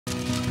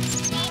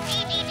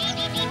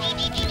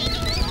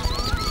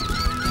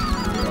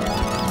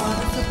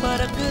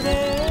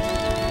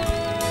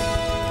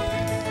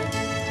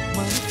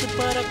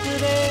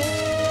பறக்குதே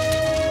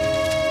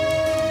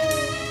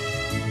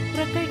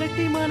ரெக்கை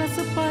கட்டி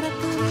மனசு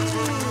பறக்குதே.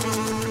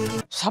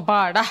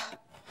 சபாடா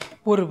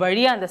ஒரு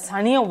வழியா அந்த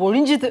சனியை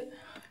ஒழிஞ்சுது.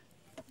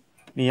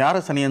 நீ யார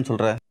சனியன்னு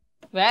சொல்ற?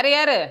 வேற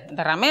யாரு?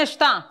 இந்த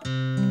ரமேஷ் தான்.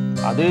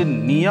 அது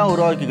நீயா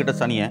உருவாக்கிக்கிட்ட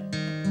சனிய?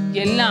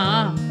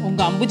 எல்லாம்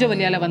உங்க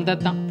அம்புஜவலியால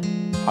வந்ததுதான்.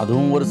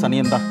 அதுவும் ஒரு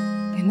சனியன் தான்.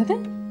 என்னது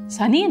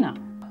சனியனா?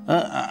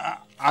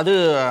 அது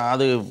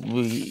அது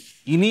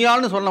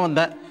இனியால்னு சொல்ல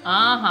வந்தேன்.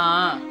 ஆஹா,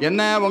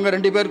 என்ன உங்க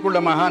 2 பேருக்குள்ள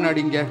மகான்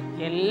அடிங்க?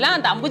 எல்லாம்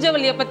அந்த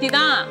அம்புஜவலிய பத்தி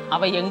தான்.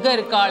 அவ எங்க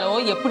இருக்காளோ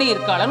எப்படி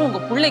இருக்காளோன்னு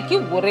உங்க பிள்ளைக்கு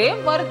ஒரே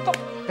வருத்தம்.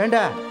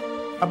 ஏண்டா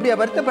அப்படியா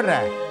வருத்தப்படுற?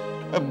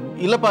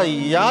 இல்லப்பா,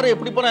 யாரை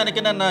எப்படி போனா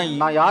எனக்கு என்ன,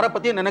 நான் யாரை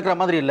பத்தியும் நினைக்கிற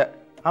மாதிரி இல்லை.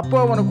 அப்போ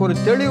உனக்கு ஒரு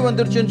தெளிவு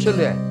வந்துருச்சுன்னு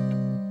சொல்லு.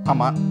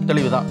 ஆமா,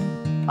 தெளிவுதான்.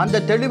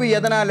 அந்த தெளிவு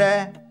எதனால?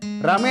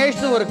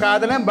 ரமேஷ்னு ஒரு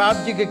காதலன்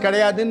பாப்ஜிக்கு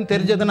கிடையாதுன்னு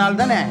தெரிஞ்சதுனால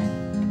தானே?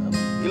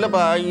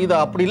 இல்லப்பா, இது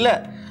அப்படி இல்லை.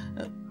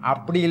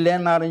 அப்படி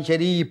இல்லைன்னாலும்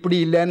சரி, இப்படி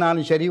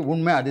இல்லைன்னாலும் சரி,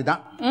 உண்மை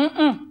அதுதான்.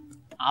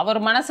 அவர்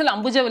மனசுல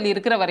அம்புஜவலி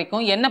இருக்கிற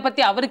வரைக்கும் என்னை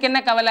பத்தி அவருக்கு என்ன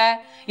கவலை?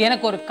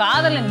 எனக்கு ஒரு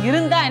காதலன்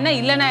இருந்தா என்ன,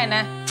 இல்லைன்னா என்ன?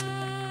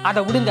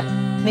 அதை விடுங்க.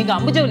 நீங்க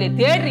அம்புஜவலியை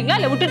தேடுறீங்களா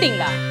இல்ல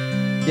விட்டுட்டீங்களா?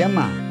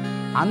 ஏம்மா,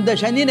 அந்த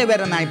சனியனை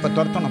வேற நான் இப்ப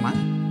துரத்தணுமா?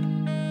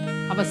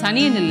 அவ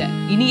சனியன் இல்ல,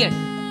 இனியல்.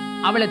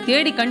 அவளை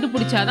தேடி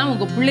கண்டுபிடிச்சாதான்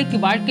உங்க பிள்ளைக்கு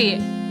வாழ்க்கைய.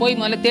 போய்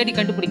முதல்ல தேடி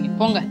கண்டுபிடிங்க,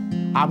 போங்க.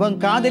 அவன்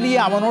காதலியை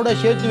அவனோட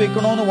சேர்த்து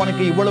வைக்கணும்னு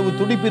உனக்கு இவ்வளவு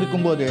துடிப்பு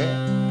இருக்கும்போது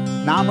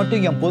நான்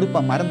மட்டும் என் பொறுப்பை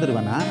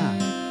மறந்துடுவேனா?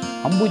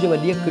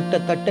 அம்புஜவல்லியை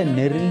கிட்டத்தட்ட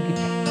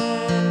நெருங்கிட்டேன்.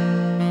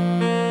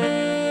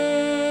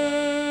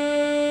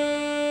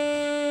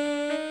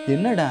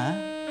 என்னடா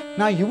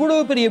நான்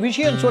இவ்வளவு பெரிய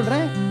விஷயம்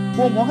சொல்றேன்,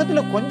 உன்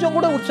முகத்துல கொஞ்சம்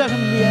கூட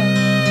உற்சாகம் இல்லையா?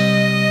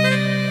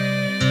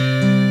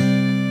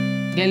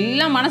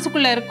 எல்லாம்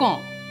மனசுக்குள்ள இருக்கும்.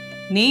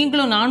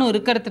 நீங்களும் நானும்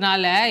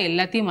இருக்கிறதுனால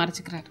எல்லாத்தையும்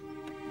மறைச்சுக்கிறாரு.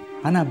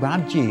 ஆனா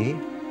பாப்ஜி,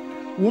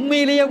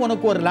 உண்மையிலேயே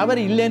உனக்கு ஒரு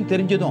லவர் இல்லைன்னு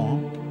தெரிஞ்சதும்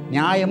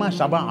நியாயமா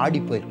சபா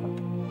ஆடி போயிருக்கும்.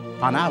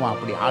 ஆனா அவன்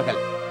அப்படி ஆகல.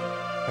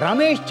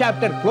 ரமேஷ்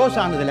சாப்டர் க்ளோஸ்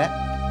ஆனதுல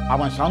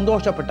அவன்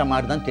சந்தோஷப்பட்ட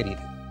மாதிரி தான்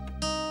தெரியுது.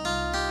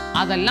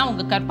 அதெல்லாம்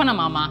உங்க கற்பனை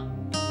மாமா.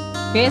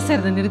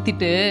 பேசுறத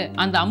நிறுத்திட்டு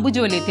அந்த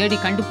அம்புஜவலியை தேடி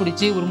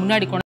கண்டுபிடிச்சு ஒரு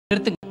முன்னாடி கொண்டு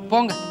நிறுத்துங்க,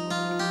 போங்க.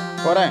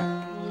 போறேன்.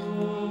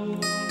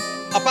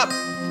 அப்பா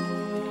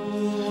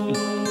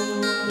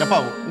அப்பா,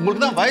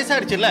 உங்களுக்கு தான்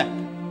வயசாயிடுச்சு இல்ல?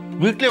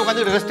 வீட்லயே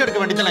உட்காந்து ரெஸ்ட் எடுக்க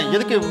வேண்டியதானே?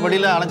 எதுக்கு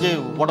வெளியில அலைஞ்சு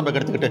உடம்பை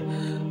கெடுத்துக்கிட்டு?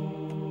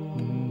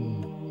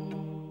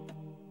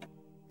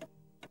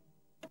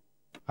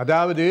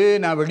 அதாவது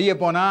நான் வெளியே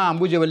போனா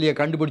அம்புஜவல்லியை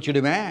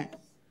கண்டுபிடிச்சிடுவேன்.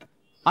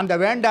 அந்த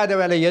வேண்டாத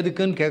வேலை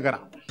எதுக்குன்னு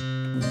கேட்கறான்.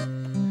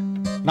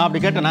 நான்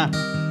அப்படி கேட்டேனா?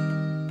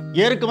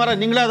 ஏருக்கு மாற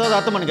நீங்களே ஏதாவது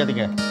அர்த்தம்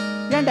பண்ணிக்காதீங்க.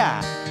 ஏண்டா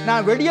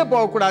நான் வெளியே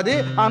போகக்கூடாது,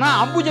 ஆனா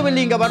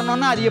அம்புஜவல்லி இங்க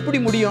வரணும்னா அது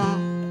எப்படி முடியும்?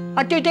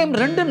 அட் ஏ டைம்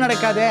ரெண்டும்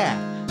நடக்காதே.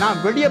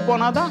 நான் வெளியே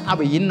போனாதான்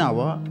அவ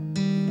இன்னாவோ.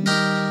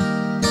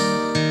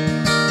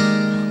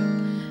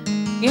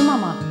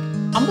 ஏமாமா,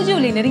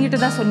 அம்புஜவலி நெருங்கிட்டு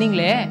தான்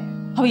சொன்னீங்களே,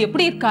 அவ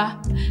எப்படி இருக்கா?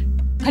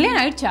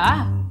 கல்யாணம் ஆயிடுச்சா?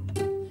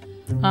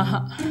 ஆஹா,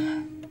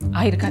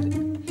 ஆயிருக்காது.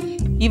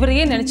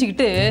 இவரையே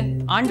நினைச்சுக்கிட்டு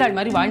ஆண்டாள்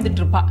மாதிரி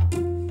வாழ்ந்துட்டு இருப்பா.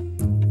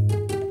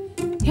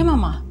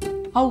 ஏமாமா,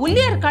 அவ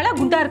ஒல்லியா இருக்காளா,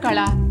 குண்டா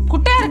இருக்காளா,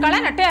 குட்டையா இருக்காளா,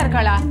 நட்டையா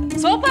இருக்காளா,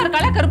 சோப்பா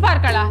இருக்காளா, கருப்பா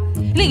இருக்காளா,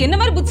 இல்ல என்ன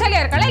மாதிரி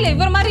புத்தாலியா இருக்காளா, இல்ல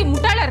இவர் மாதிரி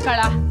முட்டாளா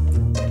இருக்காளா?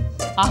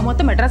 ஆக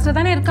மொத்தம் மெட்ராஸ்ல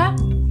தானே இருக்கா.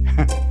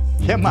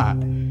 ஏமா,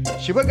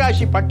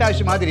 சிவகாசி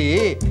பட்டாசு மாதிரி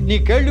நீ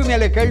கேள்வி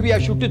மேல கேள்வியா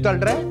சுட்டு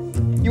தள்ளுற.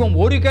 இவன்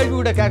ஒரு கேள்வி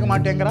கூட கேட்க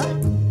மாட்டேங்கிறான்.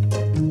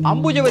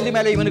 அம்புஜவல்லி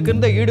மேல இவனுக்கு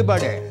இருந்த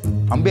ஈடுபாடு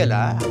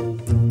அம்பேலா?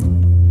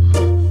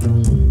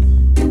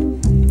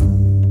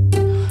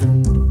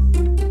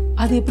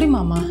 அது எப்படி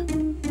மாமா?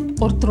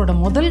 ஒருத்தரோட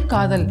முதல்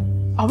காதல்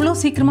அவ்வளவு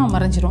சீக்கிரமா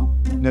மறைஞ்சிரும்?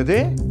 என்னது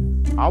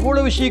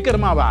அவ்வளவு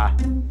சீக்கிரமாவா?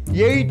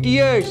 8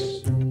 years,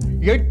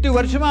 8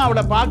 வருஷமா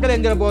அவளை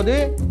பார்க்கலங்கிற போது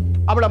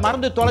அவளை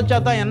மறந்து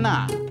தொலைச்சாதான் என்ன?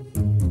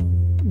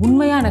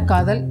 உண்மையான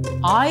காதல்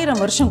 1000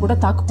 வருஷம் கூட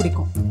தாக்கு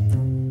பிடிக்கும்.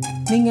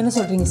 நீங்க என்ன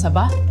சொல்றீங்க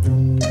சபா?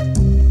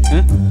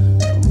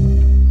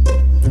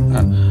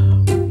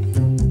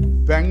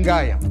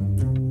 வெங்காயம்.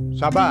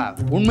 சபா,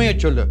 உண்மையை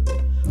சொல்லு.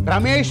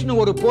 ரமேஷ்னு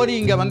ஒரு போரி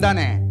இங்க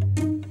வந்தானே,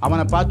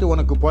 அவனை பார்த்து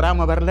உனக்கு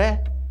பொறாம வரல?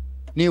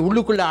 நீ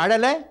உள்ளுக்குள்ள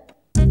அழல?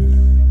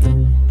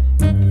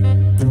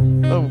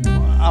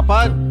 அப்பா,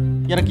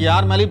 எனக்கு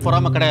யார் மேலேயும்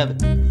பொறாம கிடையாது.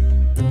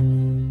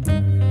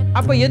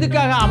 அப்ப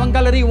எதுக்காக அவன்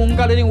கலரையும் உன்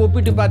கலரையும்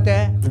ஒப்பிட்டு பார்த்த?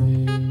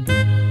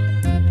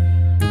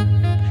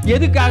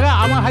 எதுக்காக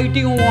அவன்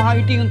ஹைட்டிங்கும் உன்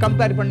ஹைட்டிங்கும்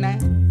கம்பேர் பண்ண?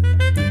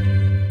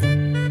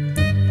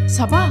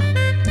 சபா,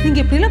 நீங்க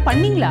இப்படி எல்லாம்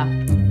பண்ணீங்களா?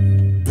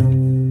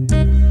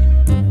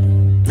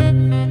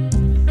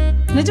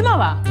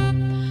 நிஜமாவா?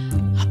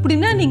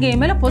 அப்படின்னா நீங்க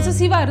என் மேல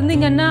பொசசிவா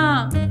இருந்தீங்கன்னா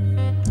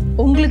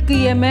உங்களுக்கு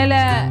என் மேல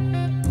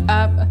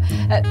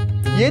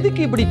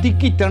எதுக்கு இப்படி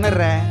திக்கி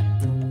திணற?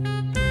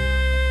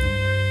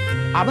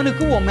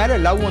 அவனுக்கு உன் மேல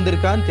லவ்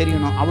வந்திருக்கான்னு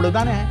தெரியணும்,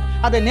 அவ்வளவுதானே.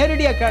 அதை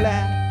நேரடியா கேள.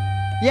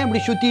 ஏன்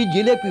இப்படி சுத்தி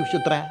ஜிலேபி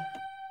சுத்துற?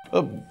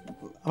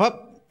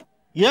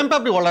 ஏன்பா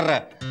அப்படி வளர்ற?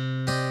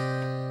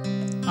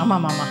 ஆமா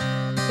மாமா,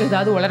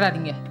 ஏதாவது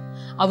வளராதீங்க.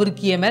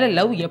 அவருக்கு என் மேல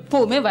லவ்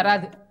எப்பவுமே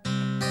வராது.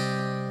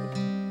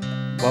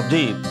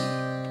 பாப்ஜி,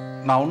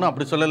 நான் ஒன்றும்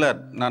அப்படி சொல்லலை.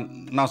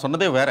 நான்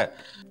சொன்னதே வேற.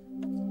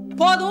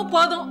 போதும்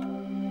போதும்,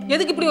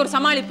 எதுக்கு இப்படி ஒரு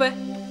சமாளிப்பு?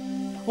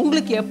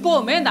 உங்களுக்கு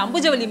எப்பவுமே இந்த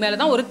அம்புஜவல்லி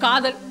மேலதான் ஒரு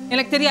காதல்,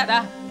 எனக்கு தெரியாதா?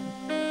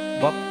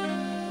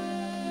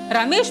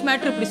 ரமேஷ்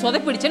மேட்ரு இப்படி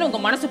சொதப்பிடுச்சுன்னு உங்க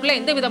மனசுக்குள்ள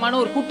எந்த விதமான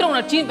ஒரு குற்ற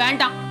உணர்ச்சியும்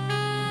வேண்டாம்.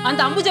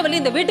 அந்த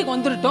அம்புஜவல்லி இந்த வீட்டுக்கு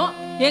வந்துட்டோம்.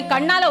 என்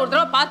கண்ணால ஒரு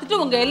தடவை பார்த்துட்டு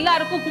உங்க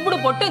எல்லாருக்கும் கும்பிடு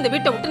போட்டு இந்த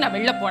வீட்டை விட்டு நான்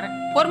வெளில போறேன்.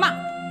 போருமா?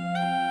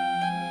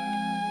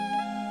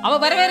 அவ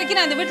வர வரைக்கும்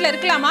நான் இந்த வீட்டுல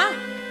இருக்கலாமா?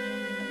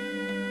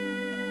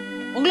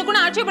 உங்களுக்கு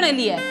ஒன்னும் ஆட்சேபணம்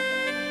இல்லையே?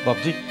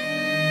 பாப்ஜி,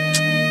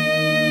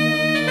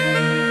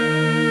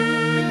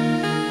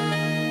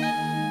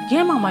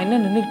 ஏன் மாமா என்ன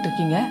நின்றுட்டு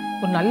இருக்கீங்க?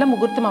 ஒரு நல்ல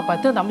முகூர்த்தமா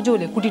பார்த்து அந்த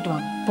அம்புஜவல்லியை கூட்டிட்டு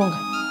வாங்க, போங்க.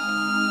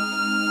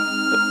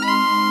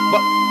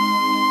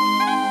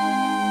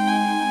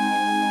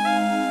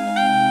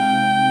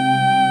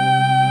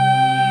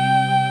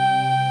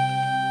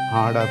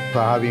 ஆட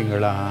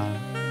பாவிங்களா,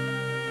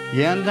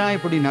 ஏன் தான்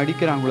இப்படி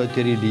நடிக்கிறாங்களோ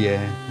தெரியலையே.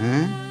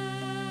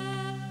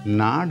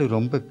 நாடு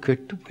ரொம்ப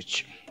கெட்டு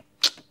போச்சு.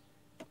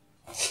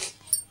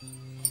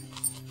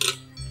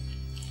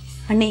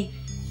 அண்ணி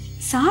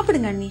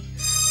சாப்பிடுங்க அண்ணி.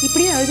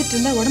 இப்படியே அழுதுட்டு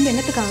இருந்தா உடம்பு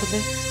என்னத்துக்கு ஆகுது?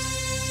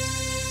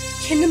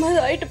 என்ன மாதிரி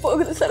ஆயிட்டு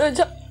போகுது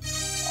சரோஜா.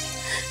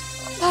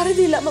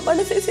 பாரதி இல்லாம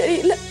மனசே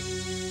சரியில்லை.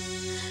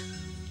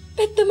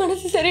 பெத்த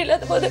மனசு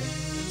சரியில்லாத போது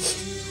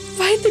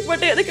வயிற்றுக்கு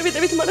மட்டும் எதுக்கு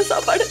விதவிதமான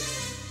சாப்பாடு?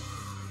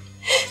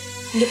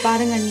 இங்க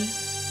பாருங்க அண்ணி,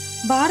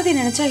 பாரதி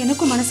நினைச்சா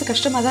எனக்கும் மனசு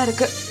கஷ்டமா தான்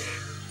இருக்கு.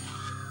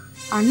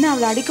 அண்ணன்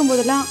அவளை அடிக்கும்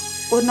போதெல்லாம்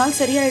ஒரு நாள்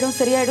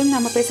சரியாயிடும்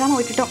நம்ம பேசாம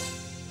விட்டுட்டோம்.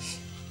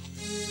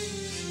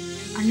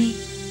 அண்ணி,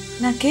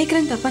 நான்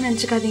கேட்குறேன்னு தப்பா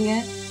நினச்சிக்காதீங்க.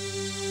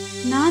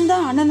 நான்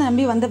தான் அண்ணனை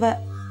நம்பி வந்தவ.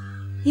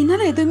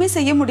 என்னால் எதுவுமே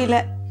செய்ய முடியல.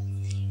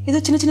 ஏதோ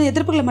சின்ன சின்ன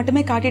எதிர்ப்புகளை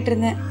மட்டுமே காட்டிட்டு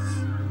இருந்தேன்.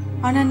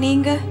 ஆனால்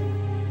நீங்கள்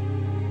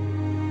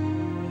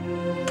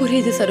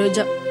புரியுது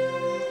சரோஜா.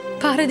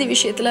 பாரதி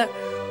விஷயத்துல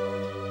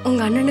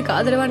உங்க அண்ணனுக்கு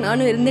ஆதரவா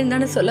நானும் இருந்தேன்னு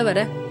தானே சொல்ல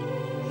வரேன்.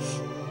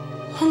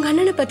 உங்க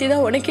அண்ணனை பத்தி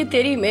தான் உனக்கே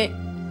தெரியுமே.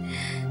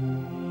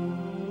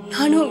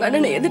 நானும் உங்க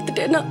அண்ணனை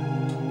எதிர்த்துட்டேன்னா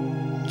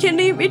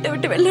என்னையும் வீட்டை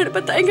விட்டு வெளில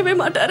எடுப்ப தயங்கவே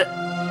மாட்டாரு.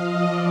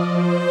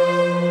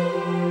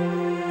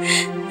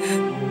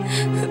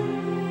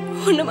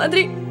 உன்ன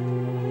மாதிரி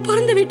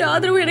பிறந்த வீட்டு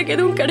ஆதரவு எனக்கு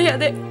எதுவும்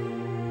கிடையாது.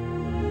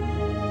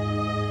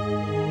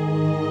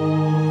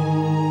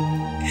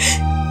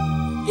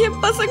 என்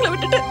பசங்களை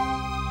விட்டுட்டு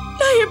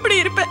நான் எப்படி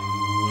இருப்பேன்?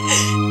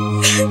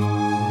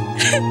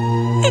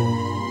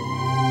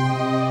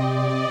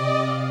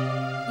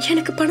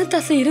 எனக்கு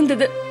பணத்தாசை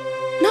இருந்தது,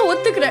 நான்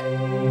ஒத்துக்கிறேன்.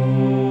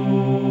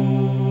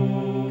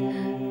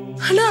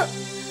 ஆனா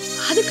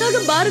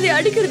அதுக்காக பாரதி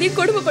அடிக்கிறதையும்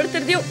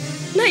கொடுமைப்படுத்துறதையும்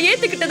நான்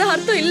ஏத்துக்கிட்டதா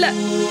அர்த்தம் இல்ல.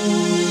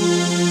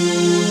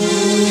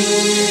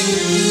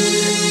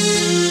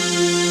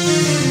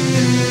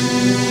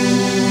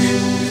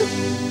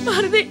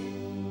 பாரதி,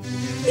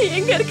 நீ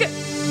எங்க இருக்க?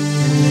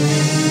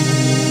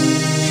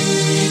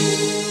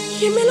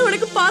 என் மேல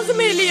உனக்கு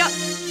பாசமே இல்லையா?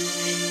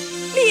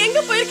 நீ எங்க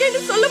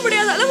போயிருக்கேன்னு சொல்ல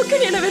முடியாத அளவுக்கு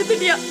நீ என்ன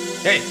வெறுத்துட்டியா?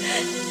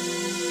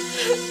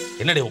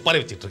 என்னடி உப்பாரி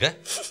வச்சிட்டு இருக்க?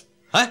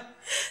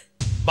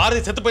 பாரதி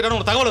செத்து போயிட்டான்னு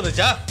ஒரு தகவல்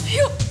வந்துச்சா?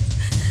 ஐயோ,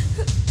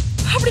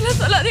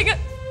 அப்படிலாம் சொல்லாதீங்க.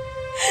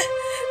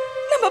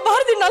 நம்ம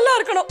பாரதி நல்லா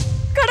இருக்கணும்,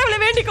 கடவுளை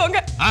வேண்டிக்கோங்க.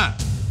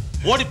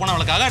 ஓடி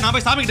போனவளுக்காக நான்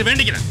போய் சாமி கிட்ட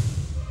வேண்டிக்கிறேன்.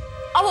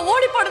 அவ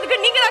ஓடி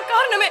போனதுக்கு நீங்க தான்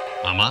காரணமே.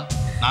 ஆமா,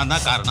 நான்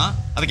தான் காரணம்.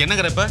 அதுக்கு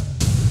என்னங்கற? இப்ப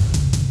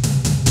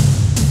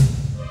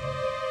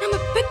நம்ம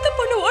பெத்த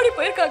பொண்ணு ஓடி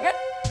போயிருக்காங்க,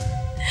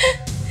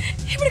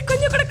 இப்படி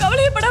கொஞ்சம் கூட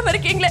கவலையப்படாம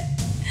இருக்கீங்களே,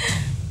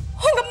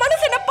 உங்க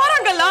மனசு என்ன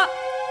பாறாங்கல்ல?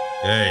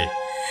 ஏய்,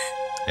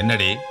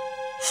 என்னடி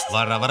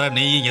வர வர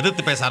நீ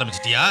எதிர்த்து பேச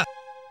ஆரம்பிச்சிட்டியா?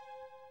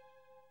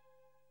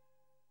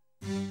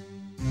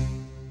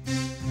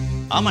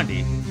 ஆமாண்டி,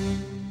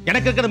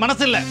 எனக்கு இருக்கிறது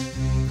மனசு இல்ல,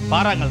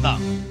 பாறாங்கல்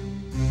தான்.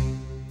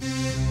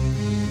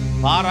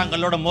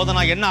 பாறாங்கல்லோட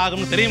மோதனா என்ன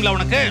ஆகும்னு தெரியும்ல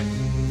உனக்கு?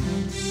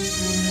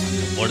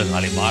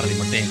 ஓடுகாலி பாரதி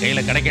மட்டும் என்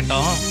கையில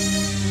கிடைக்கட்டும்,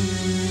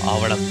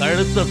 அவளை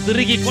கழுத்தை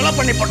திருகி கொலை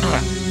பண்ணி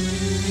போட்டுறேன்.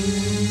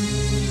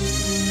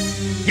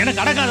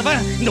 எனக்கு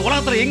அடங்காதவன் இந்த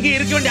உலகத்துல எங்க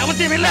இருக்க வேண்டிய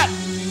அவசியம் இல்ல.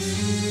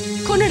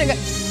 கொன்னுடுங்க,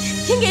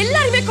 எங்க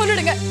எல்லாருமே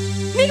கொன்னுடுங்க.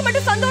 நீங்க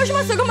மட்டும்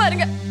சந்தோஷமா சுகமா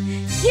இருங்க.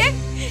 ஏன்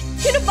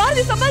இன்னும்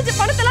பாரதி சம்பாதிச்ச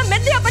பணத்தெல்லாம்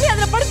மெத்தையா பண்ணி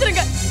அதுல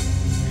படுத்துருங்க.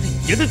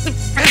 எதிர்த்து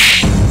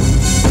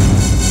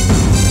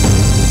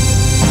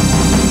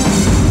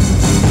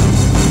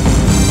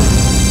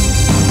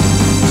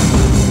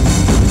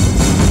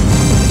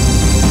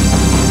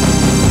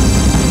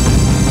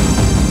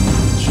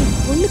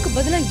பொண்ணுக்கு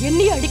பதிலா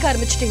என்னையும் அடிக்க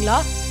ஆரம்பிச்சிட்டீங்களா?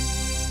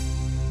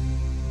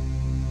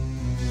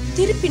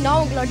 திருப்பி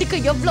நான் உங்களை அடிக்க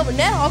எவ்வளவு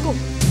நேரம்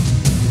ஆகும்?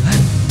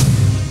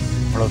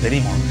 அவ்வளவு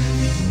தெரியுமா?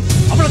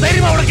 அவ்வளவு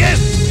தைரியமா உனக்கு?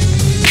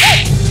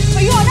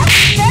 ஐயோ அண்ணா,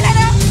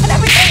 வேணாண்ணா, அண்ணா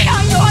விட்டுடுங்க.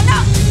 ஐயோ அண்ணா,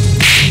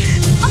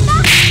 அம்மா,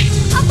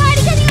 அம்மா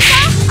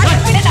அடிக்காதீங்கப்பா. அண்ணா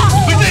விடுடா,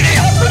 விடுடா,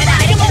 விடுடா,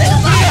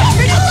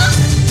 விடுடா.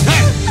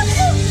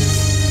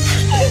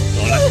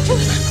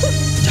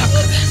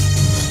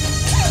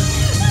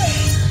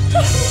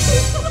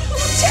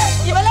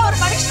 இவெல்லாம் ஒரு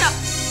மனுஷனா?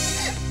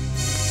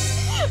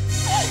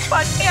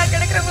 பட்டியா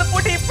கிடக்கிறவங்களை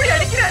போட்டு இப்படி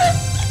அடிக்கிறாரு.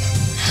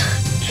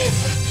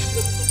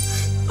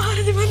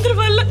 பாரதி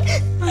வந்துருவாள்ல.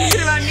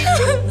 வந்துருவாண்டி.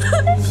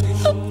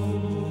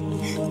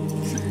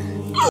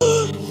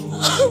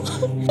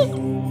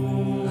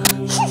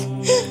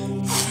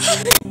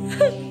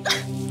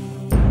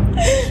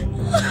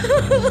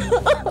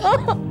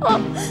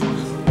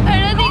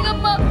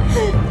 அழாதீங்கம்மா.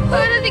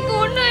 பாரதிக்கு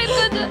ஒண்ணும்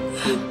இருக்காது.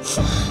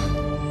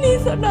 நீ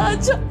சொன்ன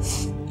ஆச்சா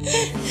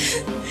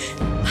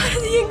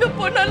பாரதி எங்க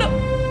போனாலும்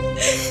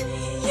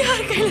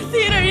யார் கையில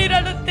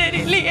சீரழிறானோ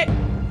தெரியலையே.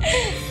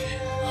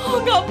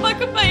 உங்க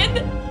அம்மாக்கு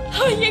பயந்து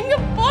அவன் எங்க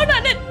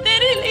போனானே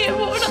தெரியலையே.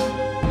 போனா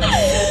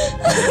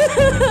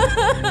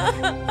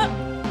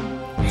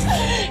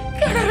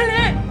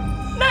கடவுளே,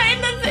 நான்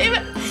என்ன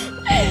செய்வேன்?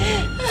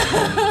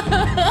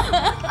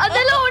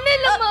 அதெல்லாம் ஒண்ணு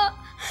இல்லம்மா.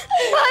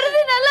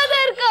 பாரதி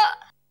நல்லாதான் இருக்கா.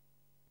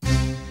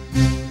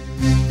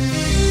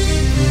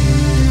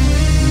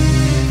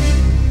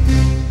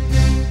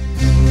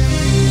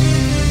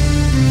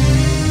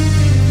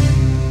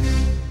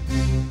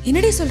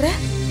 என்னடி சொல்ற?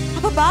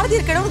 அப்ப பாரதி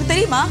இருக்க இடம் உனக்கு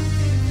தெரியுமா?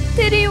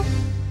 தெரியும்.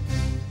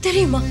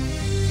 தெரியுமா?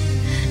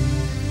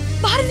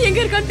 பாரதி எங்க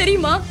இருக்கான்னு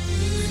தெரியுமா?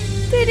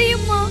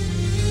 தெரியுமா?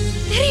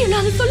 தெரியும்.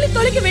 நான் சொல்லி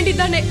தொலைக்க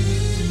வேண்டியதானே.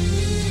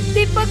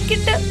 தீபக்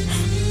கிட்ட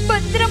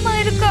பத்திரமா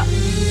இருக்கா.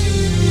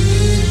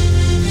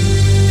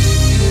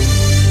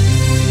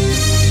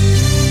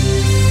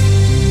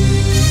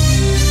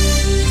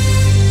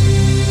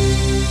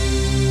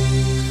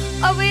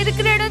 அவ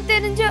இருக்கிற இடம்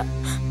தெரிஞ்சா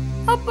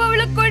அப்ப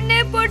அவளை கொன்னே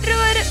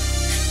போட்டுருவாரு.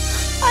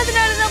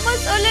 அதனால நம்ம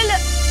சொல்லல.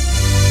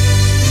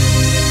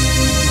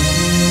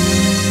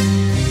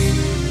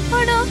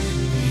 ஆனா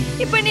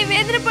இப்ப நீ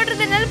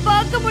வேதனைப்படுறதுனால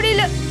பார்க்க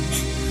முடியல.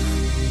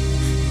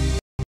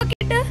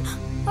 கிட்ட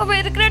அவ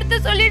இருக்கிற இடத்த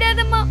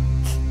சொல்லிடாதம்மா,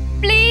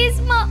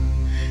 ப்ளீஸ்மா.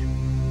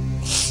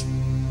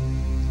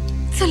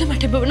 சொல்ல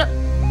மாட்டேன் பவனா,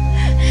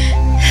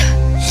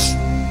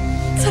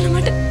 சொல்ல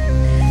மாட்டேன்.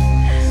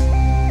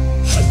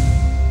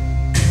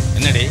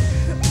 என்னடி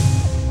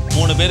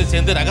 3 பேரும்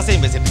சேர்ந்து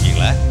ரகசியம் பேசிட்டு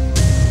இருக்கீங்களா?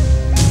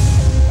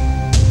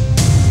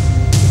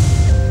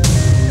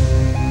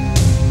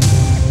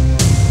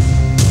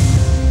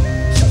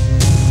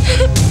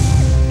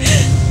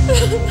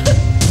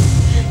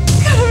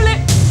 கடவுளே,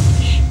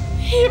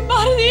 என்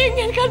பாரதி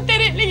எங்க இருக்கான்னு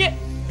தெரியலையே.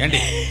 ஏண்டி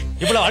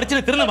இவ்வளவு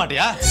அடிச்சுட்டு திருந்த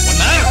மாட்டியா?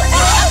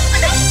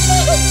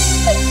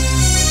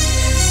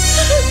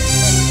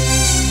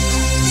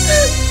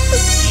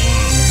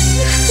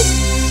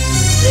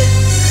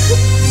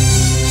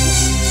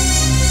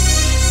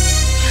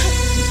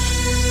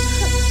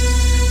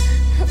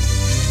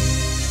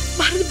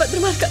 பாரதி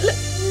பத்திரமா இருக்கல்ல?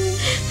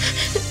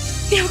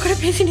 நீ அவ கூட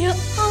பேசினியா?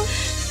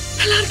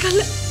 நல்லா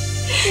இருக்கல்ல?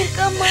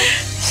 இருக்காமா?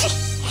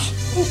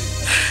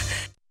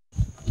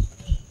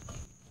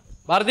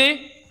 பாரதி,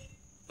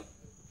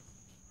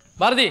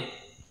 பாரதி,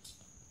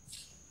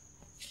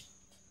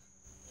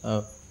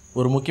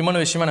 ஒரு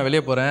முக்கியமான விஷயமா நான்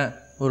வெளியே போகிறேன்.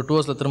 ஒரு 2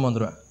 ஹவர்ஸில் திரும்ப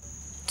வந்துடுவேன்.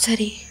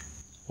 சரி.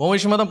 உன்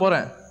விஷயமா தான்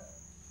போகிறேன்.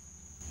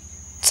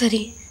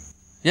 சரி.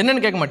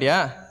 என்னன்னு கேட்க மாட்டியா?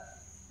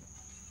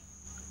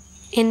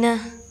 என்ன?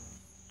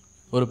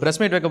 ஒரு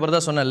ப்ரெஸ் மீட் வைக்க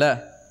போகிறதா சொன்னேன்ல,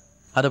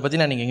 அதை பற்றி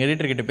நான் நீங்கள் எங்கள்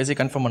எடிட்டர்கிட்ட பேசி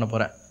கன்ஃபார்ம் பண்ண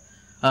போகிறேன்.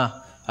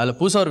 அதில்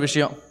புதுசாக ஒரு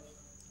விஷயம்.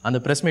 அந்த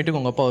ப்ரெஸ் மீட்டுக்கு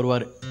உங்கள் அப்பா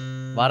வருவார்.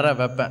 வர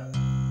வைப்பேன்.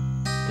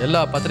 எல்லா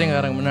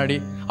பத்திரிகைக்காரங்க முன்னாடி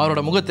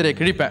அவரோட முகத்திரையை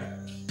கிழிப்பேன்.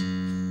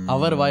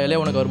 அவர் வாயாலே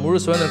உனக்கு அவர்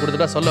முழு சுதந்திரம்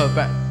கொடுத்துட்டா சொல்ல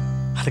வைப்பேன்.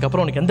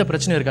 அதுக்கப்புறம் உனக்கு எந்த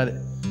பிரச்சனையும் இருக்காது.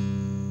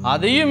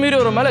 அதையும் மீறி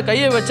ஒரு மேலே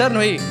கையை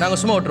வச்சாருன்னு வை,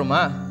 நாங்கள் சும்மா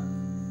விட்டுருமா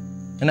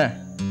என்ன?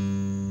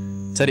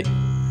 சரி,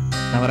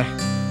 நான் வரேன்.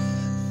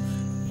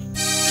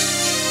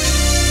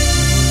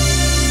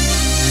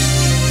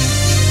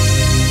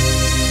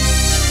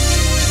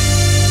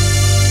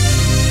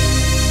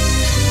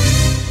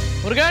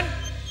 முருகன்,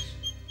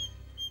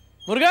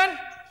 முருகன்,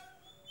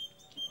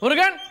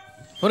 முருகன்,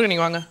 முருகன்,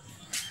 நீங்கள் வாங்க.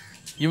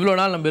 இவ்வளோ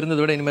நாள் நம்ம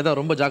இருந்ததை விட இனிமேல் தான்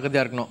ரொம்ப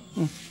ஜாக்கிரதையாக இருக்கணும்.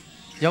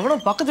 எவ்வளோ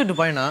பக்கத்து வீட்டு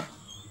பையனா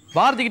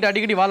பாரதிக்கிட்ட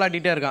அடிக்கடி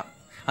வாலாட்டிகிட்டே இருக்கான்.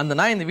 அந்த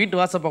நாய் இந்த வீட்டு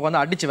வாசல் பக்கம்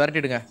வந்து அடித்து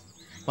விரட்டிடுங்க.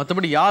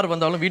 மற்றபடி யார்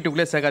வந்தாலும்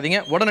வீட்டுக்குள்ளே சேர்க்காதீங்க.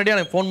 உடனடியாக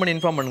எனக்கு ஃபோன் பண்ணி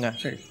இன்ஃபார்ம் பண்ணுங்கள்.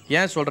 சரி.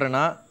 ஏன்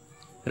சொல்கிறேன்னா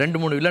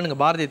 2-3 வில்லனுங்க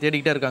பாரதியை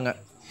தேடிக்கிட்டே இருக்காங்க.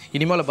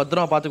 இனிமேல்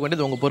பத்திரமா பார்த்துக்க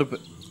வேண்டியது உங்கள் பொறுப்பு.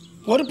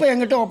 பொறுப்பை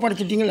எங்கிட்ட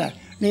ஒப்படைச்சிட்டிங்களே,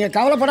 நீங்கள்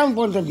கவலைப்படாமல்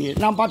போகிற தம்பி,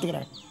 நான்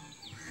பார்த்துக்கிறேன்.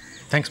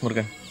 தேங்க்ஸ்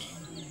முருகன்.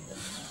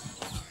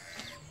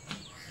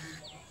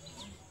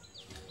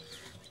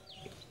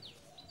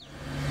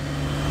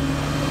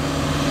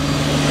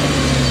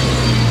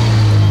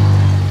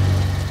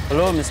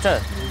 ஹலோ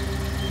மிஸ்டர்,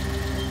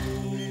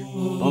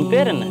 உன்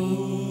பேர் என்ன?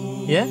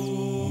 ஏன்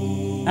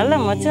நல்ல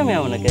மச்சமே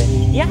அவனுக்கு.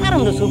 யார்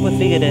அந்த சூப்பர்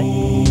ஃபிகரு?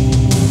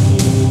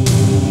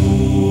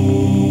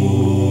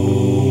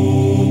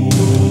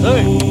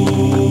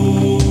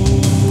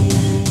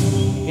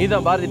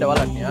 நீதான் பாரதிட்ட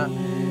வாலாட்டியா?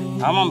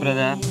 ஆமாம்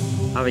பிரதர்.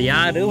 அவள்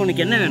யாரு?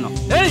 உனக்கு என்ன வேணும்?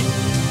 ஏய்,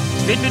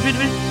 வெயிட் வெயிட்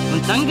வெயிட் வெயிட்.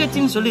 உன்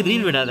தங்கச்சின்னு சொல்லி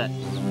ரீல் விடாத.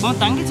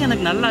 உன் தங்கச்சி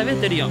எனக்கு நல்லாவே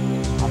தெரியும்.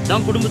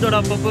 அதான் குடும்பத்தோட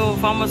அப்பப்போ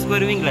ஃபார்ம் ஹவுஸ்க்கு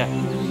வருவீங்களே.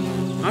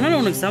 ஆனாலும்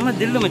உனக்கு செம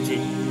தில்லு மச்சி.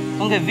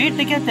 உங்க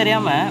வீட்டுக்கே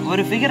தெரியாம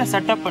ஒரு ஃபிகரை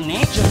செட்டப் பண்ணி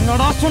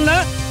என்னடா சொன்ன?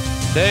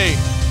 டேய்,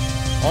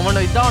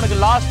 அவனோட இதான் உனக்கு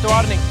லாஸ்ட்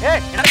வார்னிங்.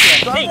 ஏய்,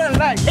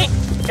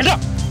 என்னடா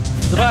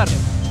சுபார்,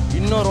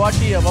 இன்னொரு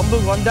வாட்டி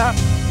வம்புக்கு வந்தா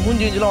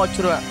மூஞ்சி இஞ்செல்லாம்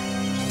வச்சிருவேன்.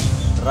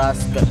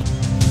 ராஸ்கல்.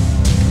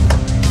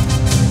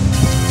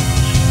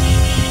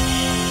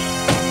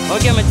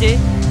 ஓகே மச்சி,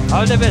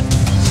 ஆல் தி பெஸ்ட்.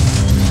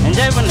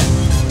 என்ஜாய் பண்ணு.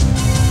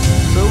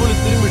 செவ்வளி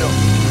திரும்பிடும்.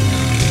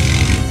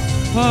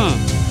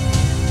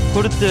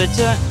 கொடுத்து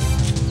வச்ச.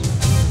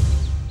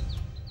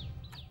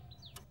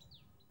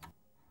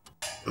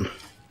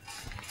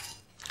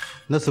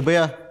 இந்த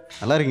சுப்பையா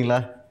நல்லா இருக்கீங்களா?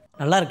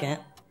 நல்லா இருக்கேன்,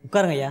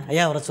 உட்காருங்க ஐயா.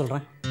 ஐயா வர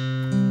சொல்கிறேன்.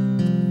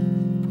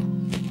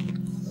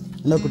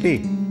 என்ன குட்டி,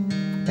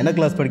 என்ன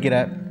கிளாஸ் படிக்கிற?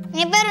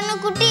 என் பேர்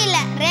இன்னும் குட்டி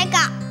இல்லை,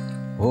 ரேகா.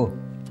 ஓ,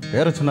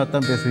 பேரை சொன்னா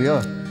தான் பேசுவியோ?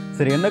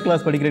 சரி, என்ன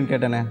கிளாஸ் படிக்கிறேன்னு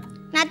கேட்டேனே.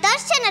 நான் 3rd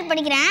ஸ்டாண்டர்ட்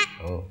படிக்கிறேன்.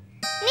 ஓ,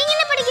 நீங்க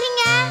என்ன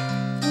படிக்கிறீங்க?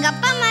 எங்க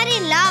அப்பா மாதிரி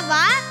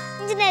லாவா,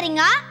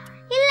 இன்ஜினியரிங்கா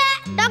இல்ல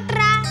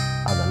டாக்டரா?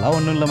 அதெல்லாம்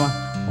ஒன்றும் இல்லைம்மா,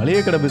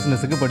 மளிகை கடை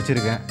பிஸ்னஸுக்கு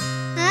படிச்சிருக்கேன்.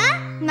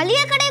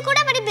 மளிகை கடை கூட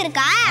படிப்பு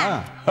இருக்கா?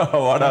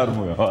 வாடா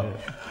அருமுகம்,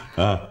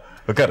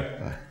 உட்கார்.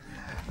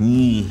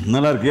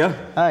 நல்லா இருக்கியா?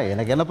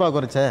 எனக்கு என்னப்பா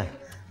குறைச்ச?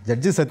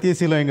 ஜட்ஜு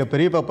சத்யசீலம் எங்கள்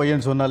பெரியப்பா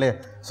பையன் சொன்னாலே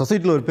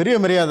சொசைட்டியில் ஒரு பெரிய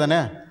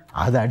மரியாதைனே,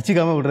 அதை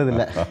அடிச்சுக்காமல்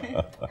விடுறதில்ல.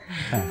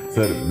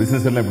 சார்,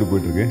 பிஸ்னஸ் எல்லாம் எப்படி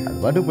போயிட்டுருக்கு?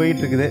 அது பாட்டு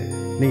போயிட்டு இருக்குது.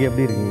 நீங்கள்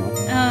எப்படி இருக்கீங்க?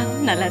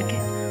 நல்லா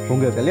இருக்கேன்.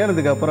 உங்கள்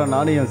கல்யாணத்துக்கு அப்புறம்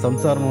நானும் என்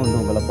சம்சாரமும் வந்து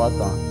உங்களை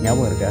பார்த்தோம்,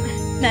 ஞாபகம் இருக்கா?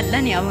 நல்லா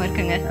ஞாபகம்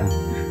இருக்குங்க.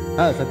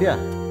 சத்யா,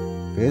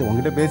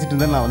 உங்ககிட்ட பேசிட்டு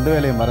இருந்தேன், நான் வந்த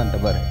வேலையை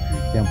மறந்துட்டேன் பாரு.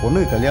 என்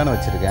பொண்ணுக்கு கல்யாணம்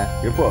வச்சுருக்கேன்.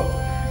 எப்போ?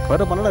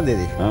 வர 12ஆம்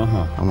தேதி.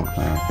 ஆமாம்,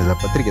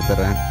 இதில் பத்திரிக்கை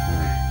தர்றேன்.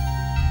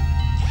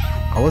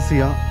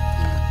 அவசியம்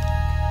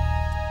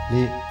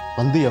நீ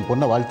வந்து என்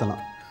பொண்ணை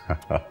வாழ்த்தலாம்.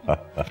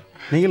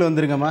 நீங்களும்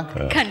வந்துருங்கம்மா.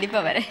 கண்டிப்பா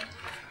வரேன்.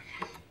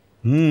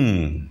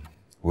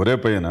 ஒரே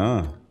பையனா?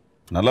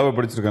 நல்லாவே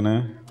படிச்சிருக்கானே?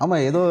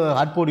 ஆமாம், ஏதோ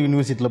ஹார்ட்ஃபோர்ட்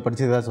யூனிவர்சிட்டியில்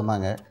படிச்சதா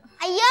சொன்னாங்க.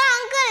 ஐயோ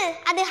அங்கிள்,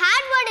 அது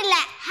ஹார்ட்வர்ட் இல்ல,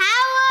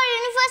 ஹார்வர்ட்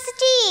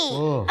யூனிவர்சிட்டி.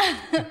 ஓ,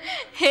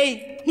 ஹேய்,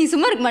 நீ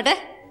சும்மா இருக்க மாட்டே?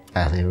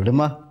 அதை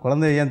விடுமா,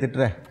 குழந்தைய ஏன்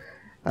திட்டுற?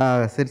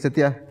 சரி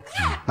சத்யா,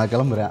 நான்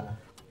கிளம்புறேன்.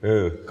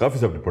 காஃபி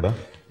சாப்பிட்டு போடா.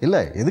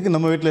 இல்லை, எதுக்கு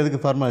நம்ம வீட்டில்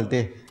எதுக்கு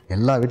ஃபார்மாலிட்டி?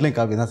 எல்லா வீட்லேயும்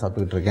காஃபி தான்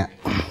சாப்பிட்டுக்கிட்டு இருக்கேன்.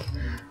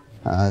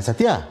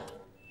 சத்யா,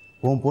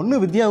 உன் பொண்ணு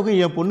வித்யாவுக்கு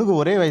என் பொண்ணுக்கு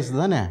ஒரே வயசு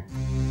தானே?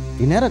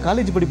 இந்நேரம்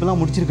காலேஜ் படிப்பெல்லாம்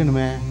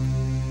முடிச்சிருக்கணுமே.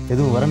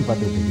 எதுவும் வரன்னு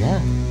பார்த்துக்கிட்டீங்க?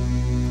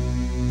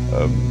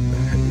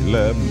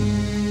 இல்லை,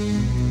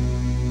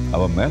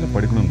 அவன் மேலே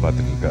படிக்கணும்னு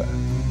பார்த்துட்டு இருக்கா.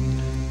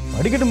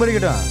 படிக்கட்டும்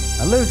படிக்கட்டும்,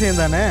 நல்ல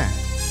விஷயம் தானே.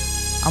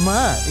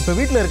 ஆமாம், இப்போ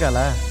வீட்டில்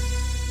இருக்காளா?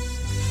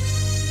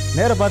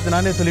 நேராக பார்த்து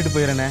நானே சொல்லிட்டு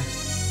போயிடுறேனே.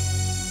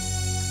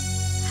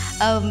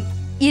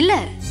 இல்ல,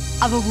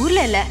 அவ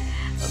ஊர்ல இல்ல,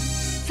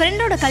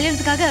 ஃப்ரெண்டோட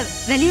கல்யாணத்துக்காக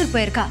வெளியூர்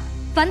போயிருக்கா.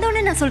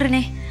 வந்தோடனே நான்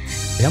சொல்றேனே.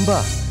 ஏம்பா,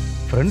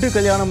 ஃப்ரெண்டு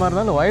கல்யாணமாக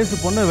இருந்தாலும் வயசு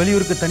பொண்ணை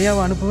வெளியூருக்கு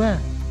தனியாக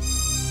அனுப்புவேன்.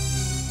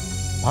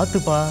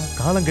 பார்த்துப்பா,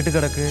 காலம் கெட்டு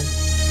கிடக்கு.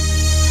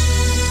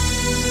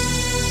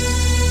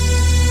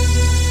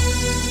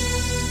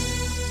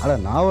 அட,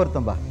 நான்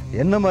ஒருத்தன்பா,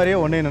 என்ன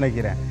மாதிரியே ஒன்னே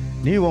நினைக்கிறேன்.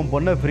 நீ உன்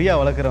பொண்ணை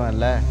ஃப்ரீயாக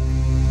வளர்க்குறவன்ல.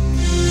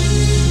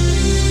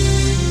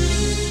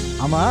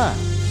 ஆமாம்,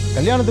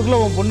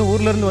 கல்யாணத்துக்குள்ளே உன் பொண்ணு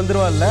ஊர்லேருந்து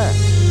வந்துடுவாள்ல?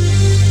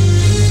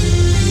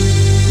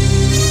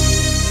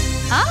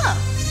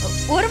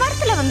 ஒரு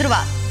வாரத்தில் வந்துடுவா.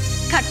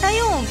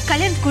 கட்டாயம்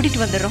கல்யாணத்துக்கு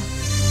கூட்டிட்டு வந்துடுறோம்.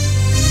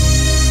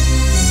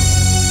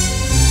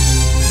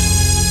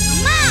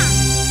 அம்மா,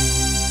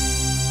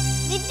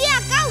 வித்யா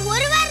அக்கா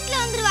ஒரு வாரத்துல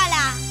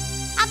வந்துருவாளா?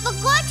 அப்ப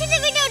கோச்சிட்டு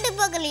வீட்டை விட்டு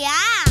போகலையா?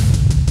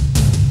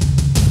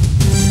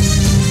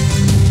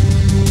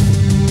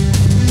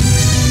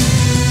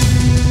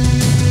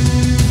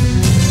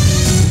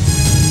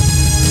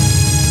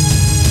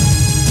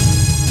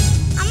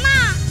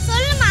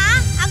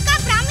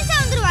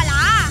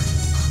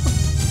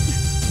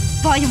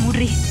 வாய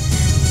மூடுறி.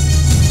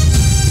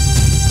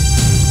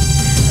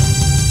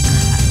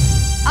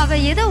 அவ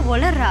ஏதோ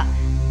உளறா,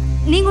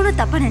 நீங்க ஒன்றும்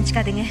தப்பா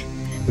நினைச்சுக்காதீங்க.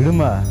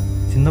 விடுமா,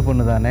 சின்ன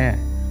பொண்ணு தானே,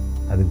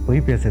 அதுக்கு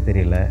போய் பேச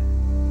தெரியல.